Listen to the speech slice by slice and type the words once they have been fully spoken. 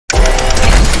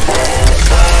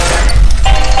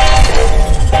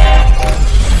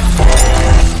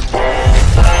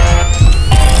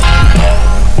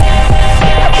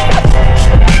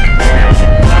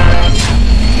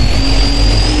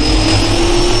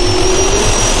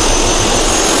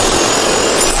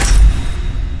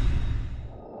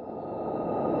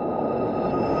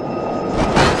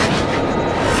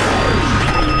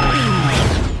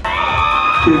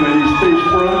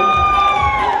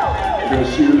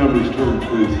numbers turn,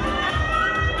 please.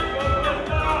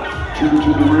 Turn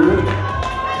to the rear.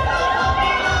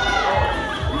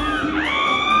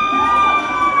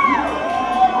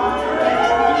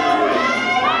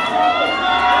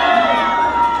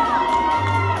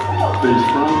 Face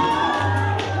front.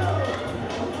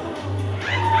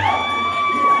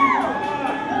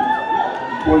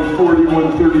 .140,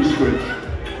 130 switch.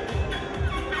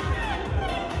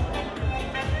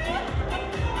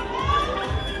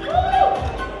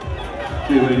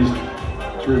 Okay, ladies,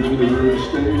 turn to the rear of the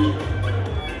stage.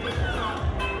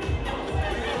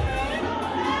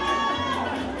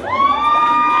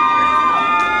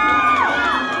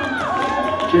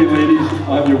 Okay, ladies,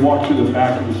 I'll have you walk to the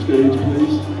back of the stage,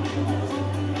 please.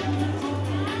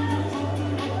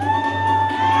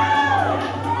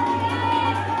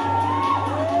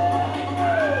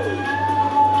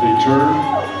 Okay, turn.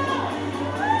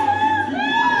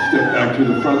 Step back to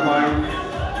the front line.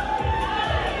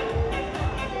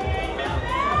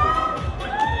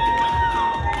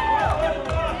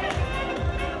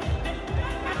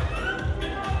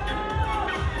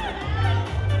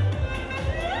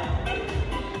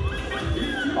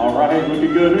 All right,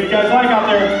 looking good. Who do you guys like out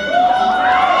there?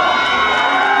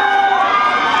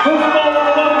 First of all, I want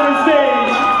to welcome to the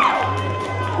stage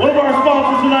one of our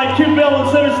sponsors tonight, Kim Bell and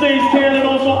Center Stage 10, and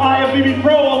also IFBB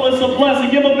Pro, Alyssa Bless,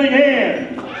 and give them a big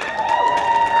hand.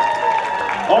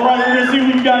 All right, we're going to see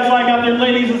what you guys like out there.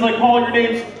 Ladies, as I call your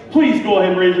names, please go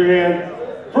ahead and raise your hand.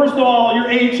 First of all, your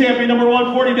A champion, number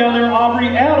 140 down there, Aubrey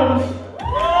Adams.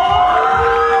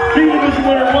 B division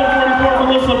winner, 144,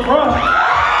 Melissa Brush.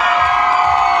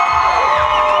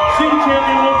 C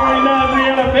champion 149,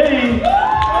 Brianna Bay.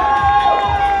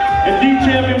 And D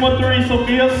champion 130,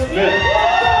 Sophia Smith.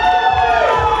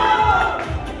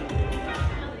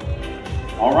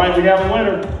 All right, we have a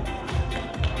winner.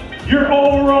 Your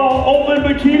overall Open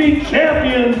Bikini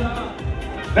champion.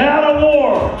 That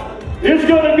award is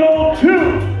going to go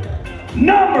to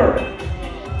number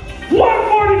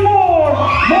 144,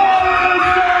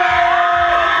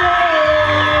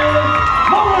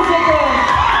 Melissa Brush.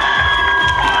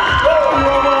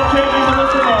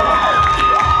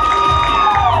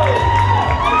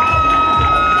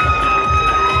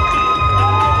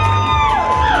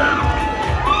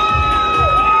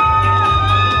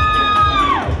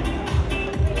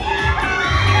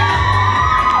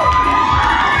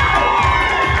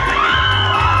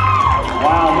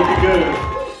 Wow, looking good.